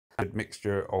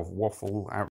mixture of waffle,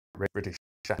 outright British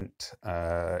accent,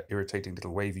 irritating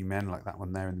little wavy men like that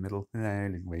one there in the middle.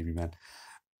 Little wavy men.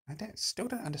 Still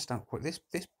don't understand what this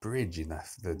bridge in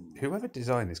the whoever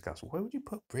designed this castle. Why would you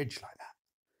put a bridge like that?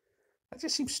 That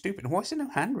just seems stupid. And why is there no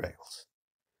handrails?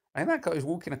 And that guy is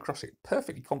walking across it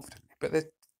perfectly confidently, but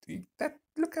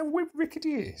look how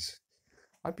rickety it is.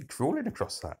 I'd be crawling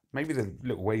across that. Maybe the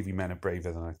little wavy men are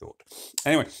braver than I thought.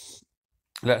 Anyway,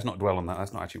 let's not dwell on that.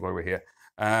 That's not actually why we're here.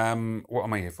 What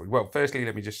am I here for? Well, firstly,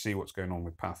 let me just see what's going on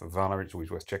with Path of Valor. It's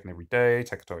always worth checking every day.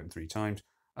 Attack a Titan 3 times.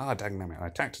 Dang it. I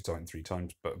attacked a Titan 3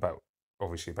 times, but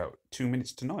obviously about 2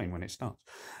 minutes to 9 when it starts.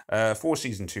 4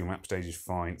 season 2 map stages,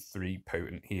 fine. 3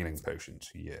 potent healing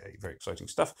potions. Yay, very exciting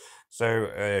stuff.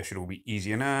 So should all be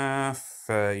easy enough.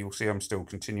 You'll see I'm still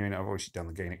continuing. I've obviously done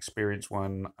the gain experience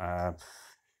one.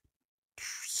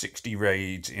 60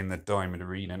 raids in the Diamond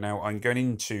Arena. Now, I'm going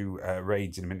into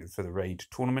raids in a minute for the raid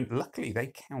tournament. Luckily,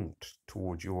 they count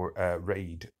towards your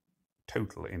raid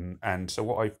total. And so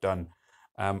what I've done,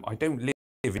 I don't live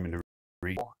in the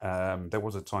arena. There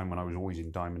was a time when I was always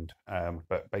in Diamond,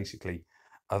 but basically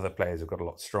other players have got a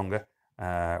lot stronger,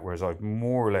 whereas I've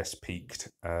more or less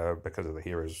peaked because of the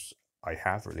heroes I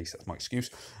have, or at least that's my excuse.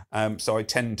 So I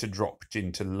tend to drop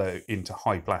into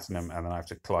high platinum, and then I have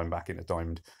to climb back into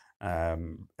Diamond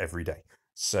every day.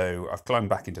 So I've climbed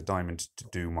back into Diamond to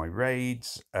do my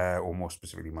raids, or more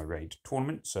specifically my raid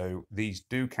tournament. So these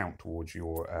do count towards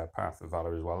your Path of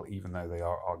Valor as well, even though they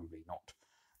are arguably not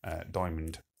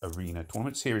Diamond Arena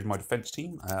tournaments. Here is my defense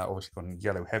team. Obviously gone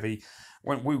yellow heavy.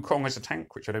 Went Wukong as a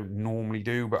tank, which I don't normally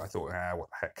do, but I thought, what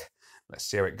the heck. Let's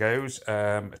see how it goes.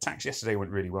 Attacks yesterday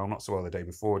went really well, not so well the day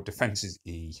before. Defense is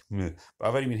E. But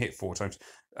I've only been hit 4 times.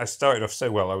 I started off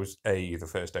so well. I was A the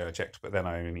first day I checked, but then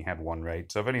I only had 1 raid.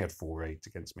 So I've only had 4 raids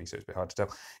against me, so it's a bit hard to tell.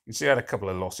 You can see I had a couple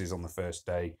of losses on the first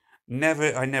day.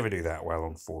 I never do that well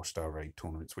on 4-star raid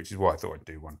tournaments, which is why I thought I'd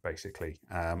do one, basically.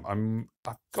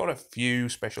 I've got a few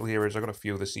special heroes. I've got a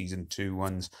few of the season 2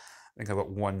 ones. I think I've got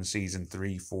 1 season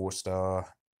 3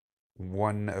 4-star.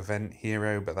 1 event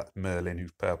hero, but that's Merlin,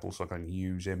 who's purple, so I can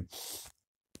use him.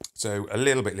 So a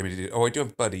little bit limited. I do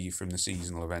have Buddy from the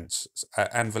seasonal events,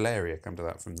 and Valeria come to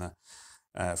that from the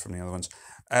other ones.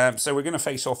 So we're going to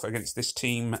face off against this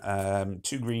team.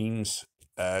 2 greens.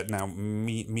 Now,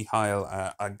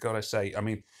 Mikhail, I gotta say, I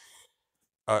mean,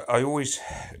 I always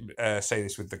say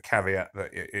this with the caveat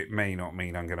that it may not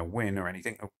mean I'm going to win or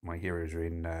anything. Oh, my heroes are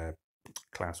in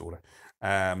class order.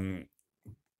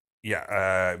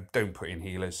 Don't put in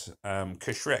healers.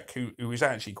 Kashrek, who is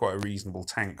actually quite a reasonable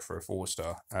tank for a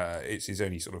 4-star. It's his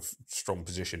only sort of strong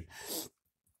position.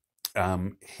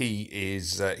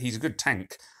 He's a good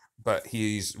tank, but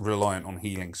he's reliant on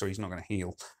healing, so he's not going to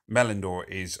heal. Melindor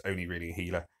is only really a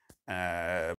healer.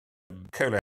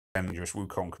 Kolan dangerous.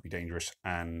 Wukong could be dangerous.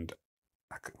 And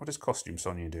what does Costume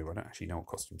Sonya do? I don't actually know what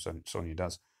Costume Sonya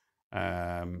does.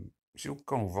 She's all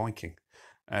gone Viking.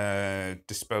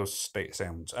 Dispels status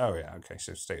ailments. Oh yeah, okay,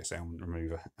 so status ailment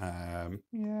remover.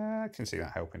 Yeah, I can see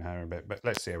that helping her a bit, but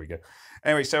let's see how we go.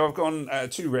 Anyway, so I've gone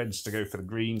 2 reds to go for the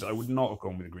greens. I would not have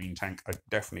gone with a green tank. I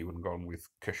definitely wouldn't have gone with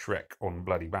Kashrek on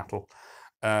Bloody Battle.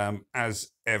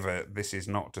 As ever, this is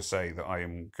not to say that I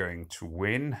am going to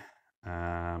win,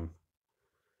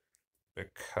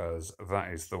 because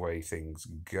that is the way things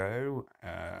go.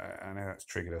 I know that's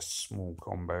triggered a small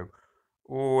combo.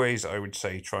 Always, I would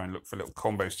say, try and look for little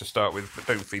combos to start with, but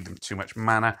don't feed them too much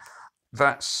mana.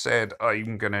 That said,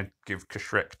 I'm going to give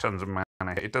Kashrek tons of mana.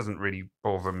 It doesn't really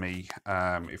bother me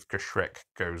if Kashrek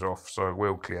goes off, so I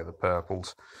will clear the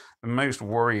purples. The most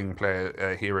worrying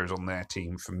heroes on their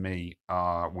team for me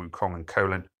are Wukong and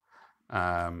Kolan.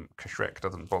 Kashrek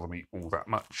doesn't bother me all that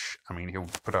much. I mean, he'll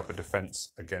put up a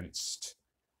defense against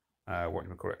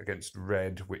against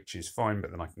red, which is fine,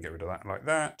 but then I can get rid of that like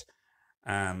that.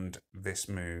 And this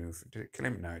move, did it kill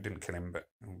him? No, it didn't kill him, but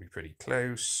it will be pretty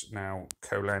close. Now,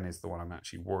 Kolan is the one I'm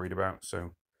actually worried about, so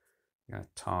I'm going to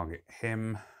target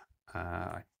him.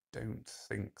 I don't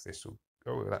think this will...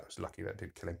 Oh, that was lucky, that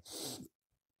did kill him.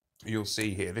 You'll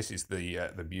see here, this is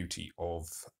the beauty of...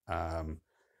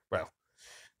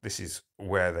 this is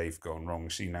where they've gone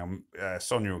wrong. See, now,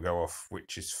 Sonya will go off,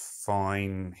 which is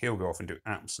fine. He'll go off and do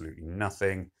absolutely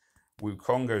nothing.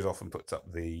 Wukong goes off and puts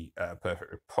up the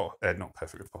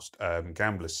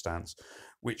Gambler's Stance,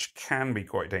 which can be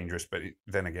quite dangerous, but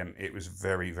then again, it was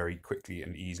very, very quickly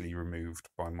and easily removed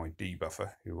by my debuffer,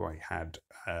 who I had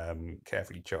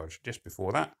carefully charged just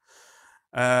before that.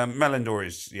 Melindor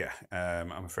is,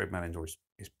 I'm afraid Melindor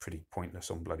is pretty pointless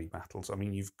on Bloody Battles. I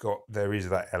mean, there is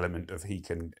that element of he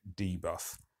can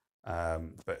debuff,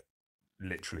 but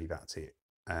literally that's it.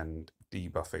 And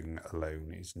debuffing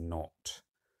alone is not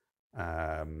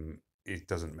it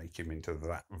doesn't make him into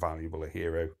that valuable a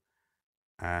hero.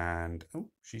 And oh,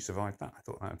 she survived that. I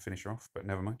thought that would finish her off, but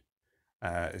never mind.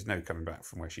 There's no coming back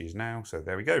from where she is now. So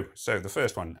there we go. So the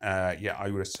first one, yeah, I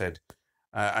would have said,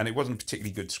 and it wasn't a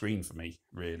particularly good screen for me,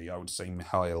 really. I would say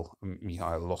Mihail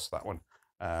lost that one.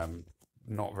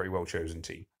 Not very well chosen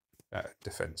team,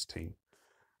 defense team.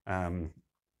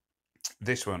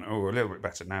 This one, oh, a little bit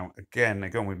better. Now, again, they're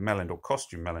going with Melindor,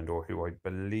 Costume Melindor, who I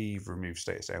believe removes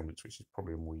status ailments, which is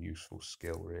probably a more useful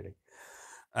skill, really.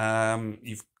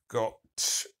 You've got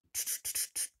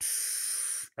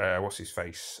what's his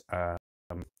face?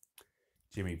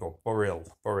 Jimmy Boril,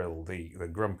 the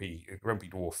grumpy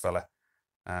dwarf fella.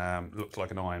 Looks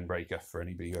like an iron breaker for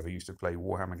anybody who ever used to play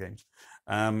Warhammer games.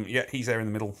 Yeah, he's there in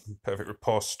the middle. Perfect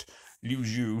riposte. Liu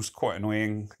Zhu's quite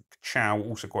annoying. Chow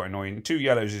also quite annoying. 2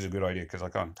 yellows is a good idea because I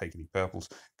can't take any purples.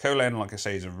 Kolen, like I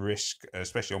say, is a risk,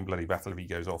 especially on Bloody Battle if he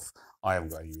goes off. I haven't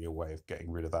got any real way of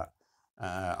getting rid of that.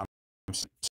 I'm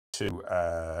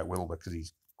to Wilbur because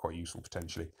he's quite useful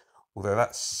potentially. Although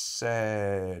that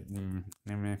said,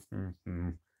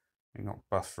 not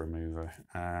buff remover,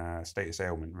 status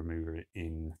ailment remover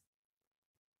in.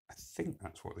 I think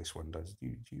that's what this one does. Do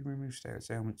you remove status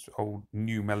ailments? Old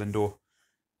new Melindor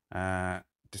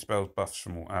dispels buffs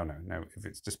from all. Oh no. If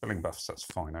it's dispelling buffs, that's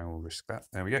fine. I will risk that.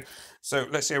 There we go. So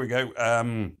let's see how we go.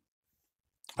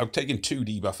 I've taken 2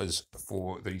 debuffers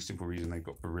for the simple reason they've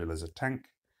got Baril as a tank.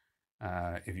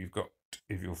 If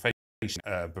you're facing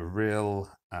Baril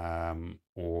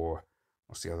or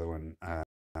what's the other one?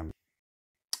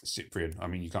 Cyprian. I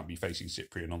mean, you can't be facing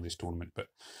Cyprian on this tournament, but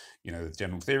you know the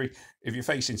general theory. If you're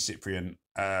facing Cyprian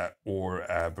or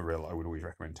Baril, I would always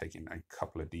recommend taking a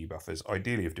couple of debuffers,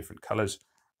 ideally of different colours,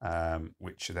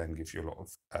 which then gives you a lot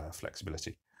of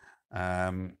flexibility.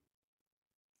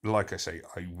 Like I say,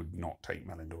 I would not take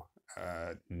Melindor.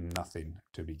 Nothing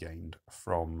to be gained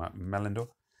from Melindor.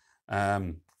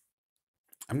 I'm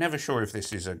never sure if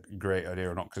this is a great idea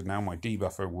or not, because now my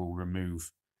debuffer will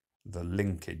remove the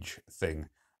linkage thing.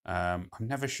 I'm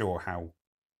never sure how.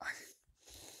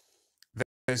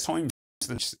 There's times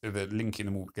that linking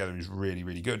them all together is really,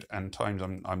 really good, and times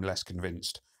I'm less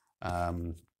convinced.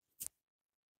 I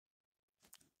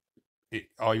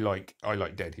like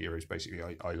dead heroes. Basically,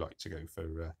 I like to go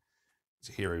for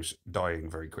heroes dying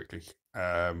very quickly,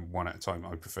 one at a time.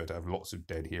 I prefer to have lots of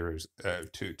dead heroes,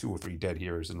 2 or 3 dead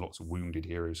heroes, and lots of wounded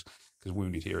heroes, because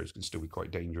wounded heroes can still be quite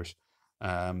dangerous.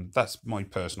 That's my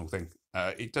personal thing.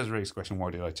 It does raise the question,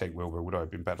 why did I take Wilbur? Would I have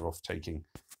been better off taking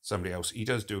somebody else? He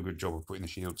does do a good job of putting the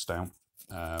shields down,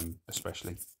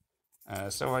 especially.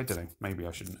 So I don't know. Maybe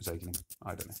I shouldn't have taken him.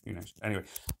 I don't know. Who knows? Anyway,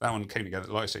 that one came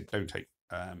together. Like I said, don't take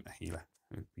a healer.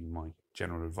 Would be my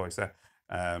general advice there.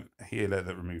 A healer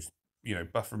that removes,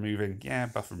 buff removing. Yeah,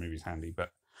 buff removing is handy,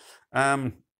 but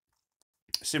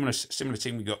similar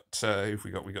team. We got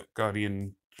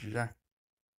Guardian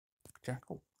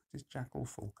Jackal. Is Jackal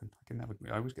Falcon?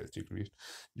 I always get the 2 confused.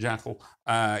 Jackal.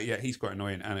 Yeah, he's quite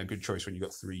annoying and a good choice when you've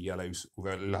got 3 yellows,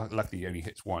 although luckily he only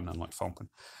hits 1, unlike Falcon.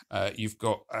 You've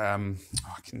got, I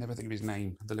can never think of his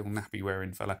name, the little nappy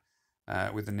wearing fella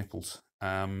with the nipples.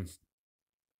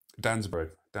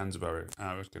 Danzaburo.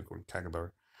 I was going to call him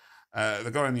Kagaburo.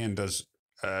 The guy in the end does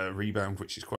rebound,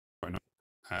 which is quite annoying.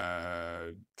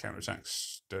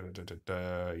 Counterattacks,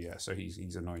 yeah, so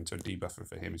he's annoying. So a debuffer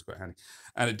for him is quite handy,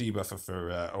 and a debuffer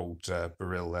for old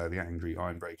Baril there, the angry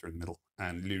Ironbreaker in the middle,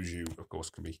 and Liu Zhu, of course,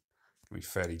 can be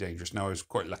fairly dangerous. Now I was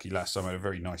quite lucky last time; I had a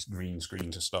very nice green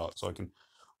screen to start, so I can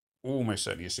almost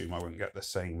certainly assume I won't get the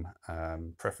same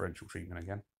preferential treatment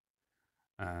again.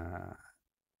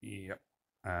 Yep.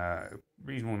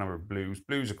 Reasonable number of blues.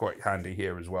 Blues are quite handy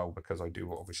here as well because I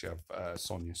do obviously have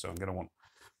Sonya, so I'm going to want.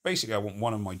 Basically, I want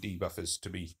one of my debuffers to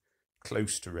be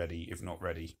close to ready, if not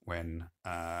ready, when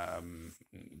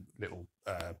little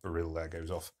Baril there goes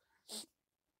off.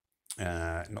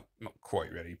 Not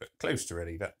quite ready, but close to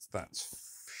ready. That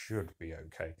should be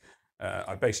okay.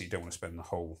 I basically don't want to spend the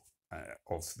whole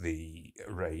of the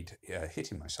raid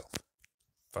hitting myself,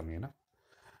 funnily enough.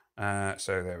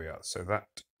 So there we are. So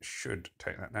that should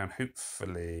take that down.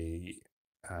 Hopefully,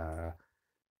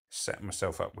 set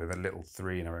myself up with a little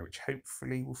 3 in a row, which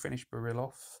hopefully will finish Baril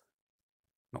off.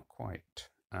 Not quite.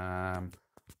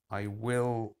 I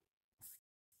will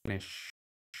finish.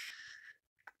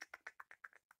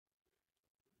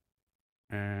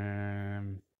 No,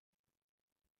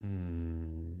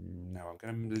 I'm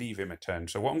going to leave him a turn.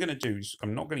 So what I'm going to do is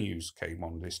I'm not going to use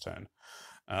Kmon this turn.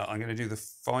 I'm going to do the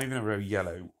 5 in a row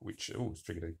yellow, which it's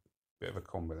triggered a bit of a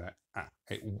combo there.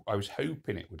 I was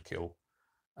hoping it would kill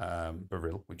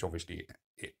Baril, which obviously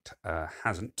it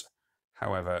hasn't.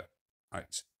 However,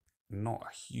 it's not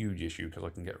a huge issue because I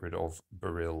can get rid of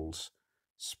Barill's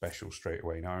special straight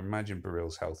away. Now I imagine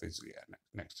Barill's health is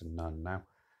next to none now.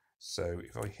 So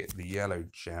if I hit the yellow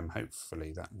gem,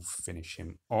 hopefully that will finish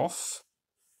him off.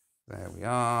 There we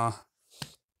are.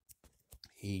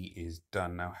 He is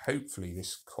done. Now hopefully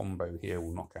this combo here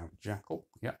will knock out Jackal.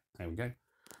 Yeah, there we go.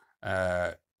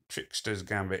 Trickster's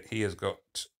Gambit. He has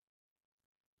got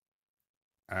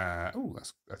I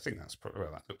think that's probably,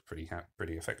 well, that looked pretty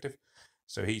effective.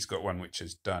 So he's got one which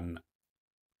has done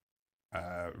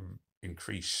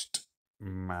increased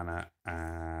mana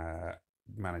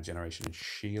generation and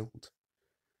shield.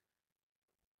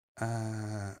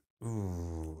 Now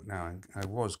I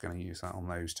was going to use that on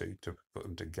those two to put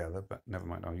them together, but never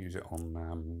mind. I'll use it on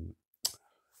I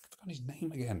forgot his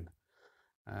name again.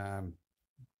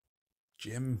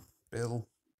 Jim, Bill,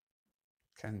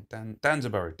 Ken,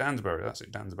 Dansbury. That's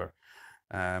it, Dansbury.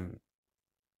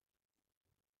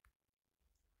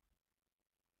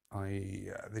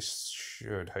 This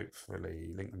should hopefully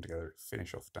link them together,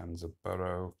 finish off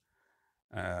Danzaburrow.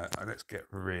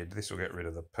 This will get rid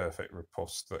of the perfect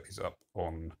riposte that is up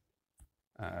on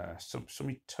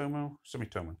Sumitomo.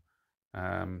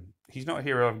 He's not a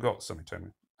hero I've got,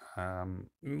 Sumitomo.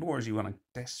 Nor is he one I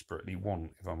desperately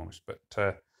want, if I'm honest. But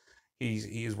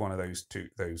he is one of those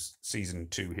season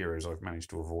 2 heroes I've managed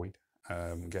to avoid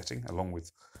getting, along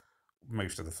with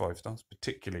most of the 5-stars,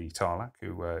 particularly Tarlak,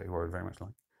 who I very much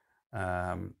like.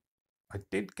 I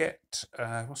did get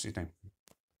what's his name?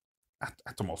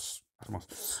 Atomos.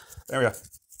 There we are.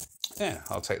 Yeah,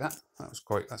 I'll take that. That's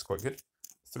quite good.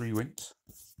 3 wins.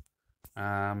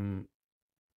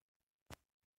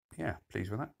 Yeah,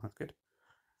 pleased with that. That's good.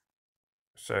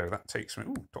 So that takes me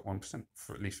top 1%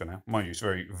 for at least for now. Mind you, it's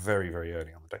very, very, very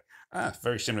early on the day.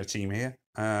 Very similar team here.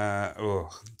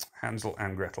 Hansel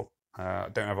and Gretel. I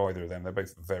don't have either of them. They're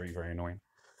both very, very annoying.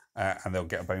 And they'll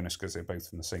get a bonus because they're both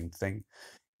from the same thing.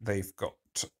 They've got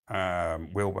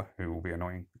Wilbur, who will be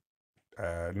annoying.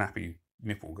 Nappy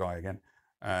nipple guy again,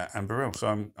 and Barill. So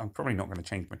I'm probably not going to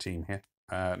change my team here.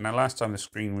 Now last time the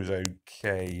screen was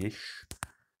okay-ish,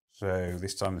 so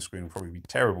this time the screen will probably be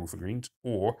terrible for greens,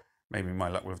 or maybe my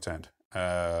luck will have turned.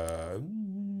 Those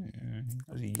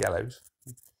are yellows.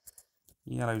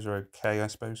 Yellows are okay, I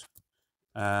suppose.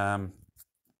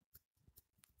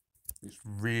 It's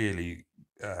really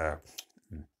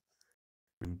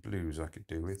blues I could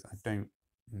do with. I don't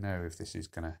know if this is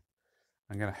gonna.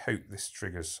 I'm gonna hope this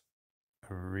triggers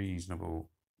a reasonable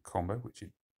combo, which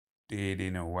it did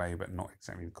in a way, but not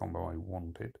exactly the combo I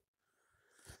wanted.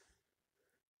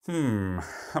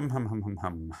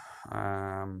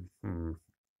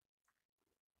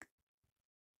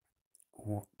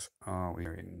 What are we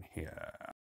in here?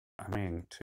 I'm going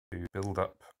to build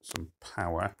up some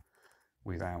power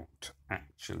without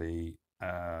actually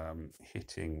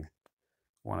hitting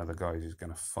one of the guys who's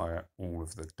going to fire all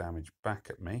of the damage back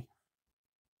at me.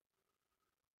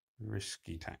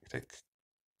 Risky tactic.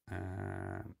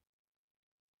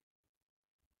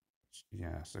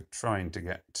 Yeah, so trying to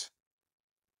get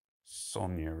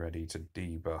Sonia ready to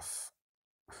debuff.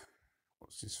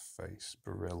 What's his face?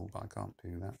 Barill, but I can't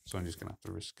do that, so I'm just going to have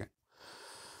to risk it.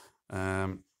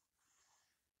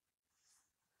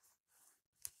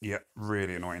 Yeah,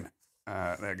 really annoying.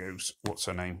 There goes, what's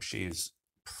her name? She is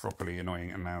properly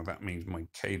annoying, and now that means my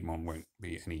Cademon won't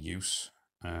be any use,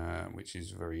 which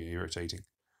is very irritating.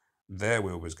 Their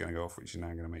Wilbur's going to go off, which is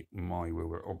now going to make my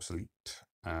Wilbur obsolete.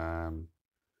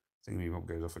 Thingy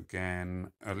goes off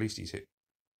again. At least he's hit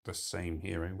the same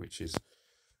hero, which is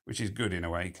good in a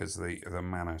way, because the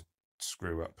mana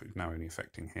screw up is now only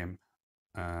affecting him.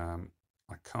 I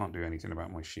can't do anything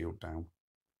about my shield down.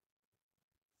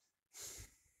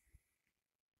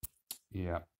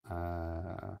 Yeah.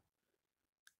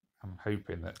 I'm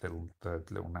hoping that the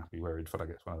little nappy worried fella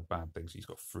gets one of the bad things. He's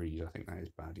got freeze. I think that is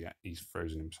bad. Yeah, he's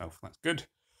frozen himself. That's good.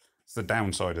 It's the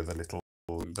downside of the little.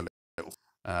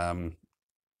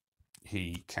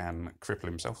 He can cripple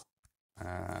himself.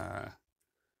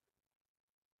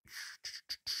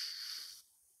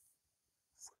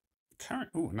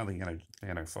 Another yellow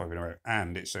 5 in a row,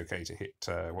 and it's okay to hit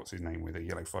what's his name with a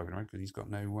yellow 5 in a row because he's got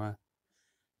no.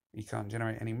 He can't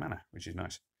generate any mana, which is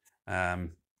nice.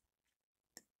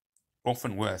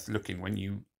 Often worth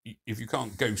looking if you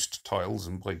can't ghost tiles,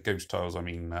 and by ghost tiles I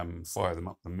mean fire them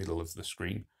up the middle of the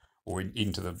screen or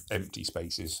into the empty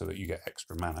spaces so that you get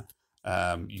extra mana.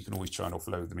 You can always try and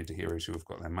offload them into heroes who have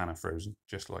got their mana frozen,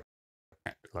 just like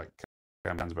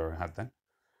Dansbury had then.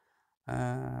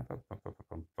 I'm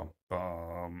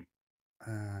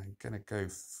gonna go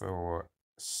for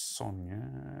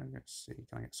Sonia. Let's see,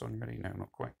 can I get Sonia ready? No,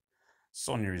 not quite.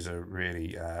 Sonia is a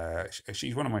really,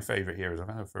 she's one of my favourite heroes. I've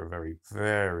had her for a very,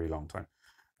 very long time.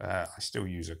 I still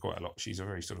use her quite a lot. She's a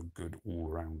very sort of good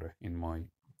all-rounder in my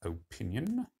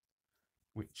opinion,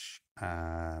 which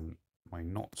my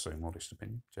not so modest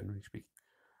opinion, generally speaking.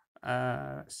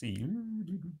 Let's see.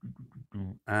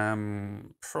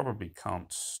 Probably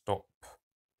can't stop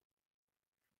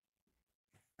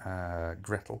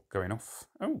Gretel going off.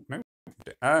 Oh no!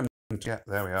 And yeah,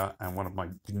 there we are. And one of my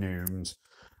gnomes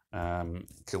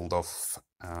killed off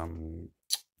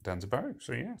Danzaburrow.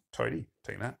 So yeah, tidy.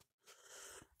 Take that.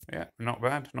 Yeah, not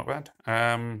bad, not bad.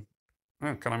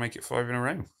 Oh, can I make it 5 in a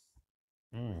row?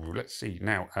 Ooh, let's see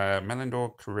now.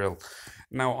 Melindor, Kirill.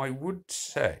 Now I would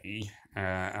say,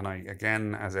 and I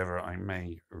again, as ever, I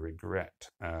may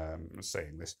regret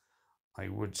saying this. I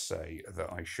would say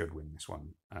that I should win this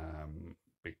one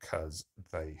because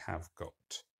they have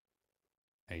got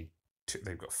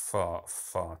they've got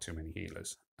far too many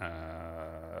healers.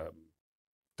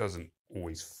 Doesn't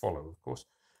always follow, of course,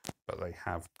 but they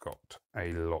have got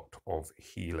a lot of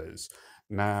healers.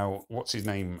 Now, what's his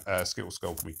name? Skittle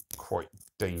Skull can be quite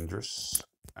dangerous,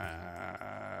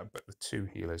 but the 2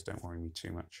 healers don't worry me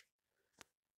too much.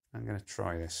 I'm going to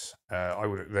try this.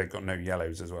 They've got no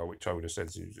yellows as well, which I would have said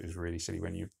is really silly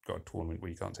when you've got a tournament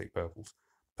where you can't take purples.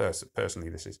 Personally,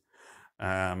 this is.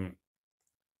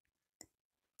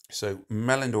 So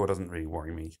Melindor doesn't really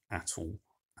worry me at all.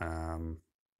 I'm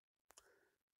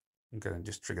going to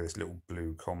just trigger this little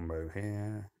blue combo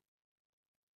here.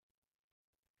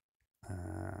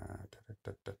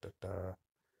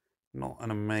 Not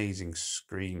an amazing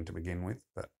screen to begin with,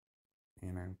 but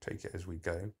you know, take it as we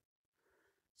go.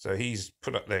 So he's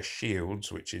put up their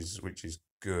shields, which is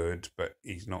good, but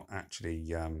he's not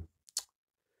actually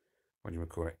what do you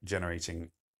call it,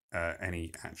 generating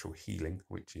any actual healing,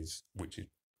 which is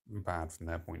bad from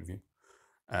their point of view.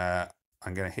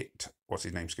 I'm going to hit what's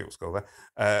his name, Skittle Skull there.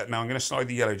 Now I'm going to slide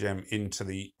the yellow gem into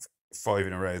the 5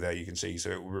 in a row there. You can see, so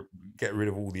it will get rid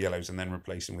of all the yellows and then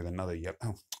replace them with another yellow.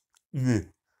 Oh,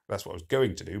 that's what I was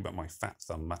going to do, but my fat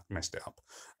thumb messed it up.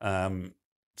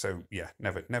 So yeah,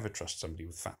 never trust somebody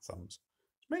with fat thumbs.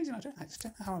 It's amazing. I just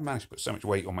don't know how I managed to put so much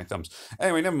weight on my thumbs.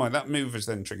 Anyway, never mind. That move has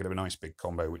then triggered a nice big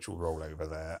combo, which will roll over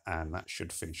there, and that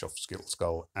should finish off Skittle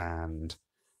Skull and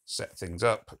set things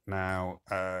up. Now,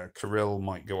 Kirill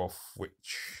might go off,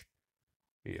 which,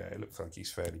 yeah, it looks like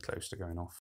he's fairly close to going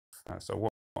off. So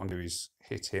what I'm going to do is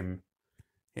hit him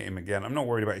again. I'm not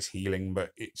worried about his healing,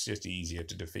 but it's just easier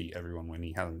to defeat everyone when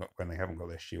they haven't got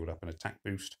their shield up and attack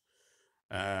boost.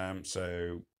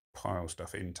 So pile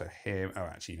stuff into him. Oh,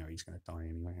 actually, no, he's going to die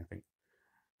anyway, I think.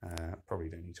 Probably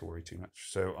don't need to worry too much.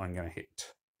 So I'm going to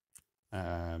hit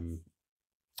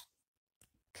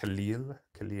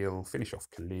Khalil, finish off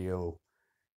Khalil.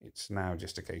 It's now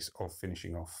just a case of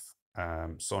finishing off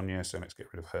Sonia, so let's get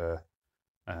rid of her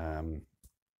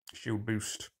shield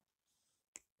boost.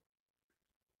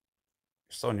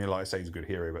 Sonia, like I say, is a good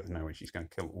hero, but there's no way she's going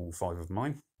to kill all 5 of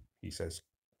mine, he says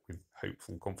with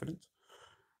hopeful confidence.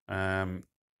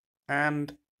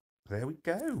 And there we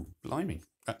go. Blimey.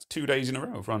 That's 2 days in a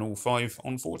row. I've run all 5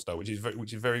 on 4-star, which is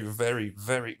very, very,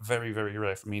 very, very, very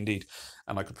rare for me indeed.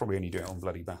 And I could probably only do it on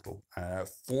Bloody Battle.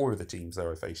 4 of the teams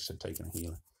there I faced had taken a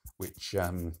healer, which,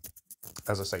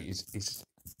 as I say, is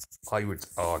I would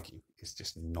argue is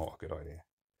just not a good idea.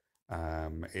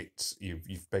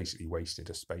 You've basically wasted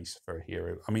a space for a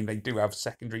hero. I mean, they do have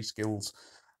secondary skills,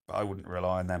 but I wouldn't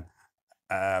rely on them.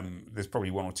 There's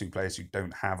probably 1 or 2 players who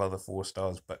don't have other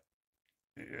 4-stars, but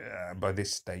by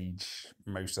this stage,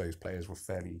 most of those players were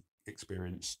fairly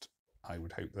experienced. I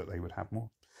would hope that they would have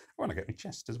more. I want to get my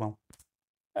chest as well.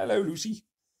 Hello, Lucy.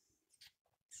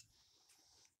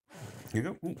 Here you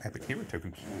go. Ooh, epic hero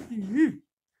tokens.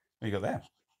 What you got there?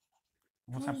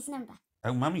 What's Mummy's number.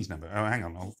 Oh, Mummy's number. Oh, hang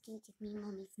on. Can you give me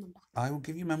Mummy's number? I will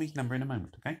give you Mummy's number in a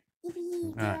moment, okay?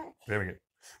 Yippee, All right, there we go.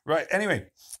 Right, anyway,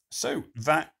 so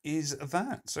that is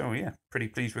that. So, yeah, pretty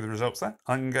pleased with the results there.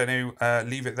 I'm going to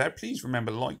leave it there. Please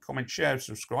remember, like, comment, share,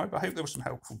 subscribe. I hope there were some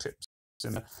helpful tips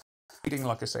in there. Reading,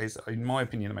 like I say, is, in my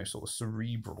opinion, the most sort of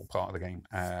cerebral part of the game,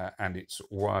 and it's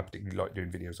why I particularly like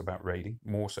doing videos about raiding,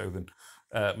 more so than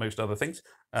most other things.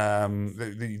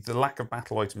 The lack of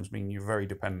battle items mean you're very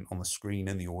dependent on the screen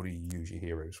and the order you use your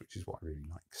heroes, which is what I really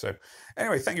like. So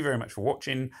anyway, thank you very much for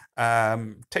watching.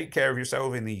 Take care of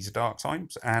yourself in these dark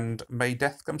times, and may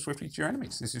death come swiftly to your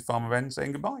enemies. This is Farmer Ben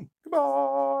saying goodbye. Goodbye.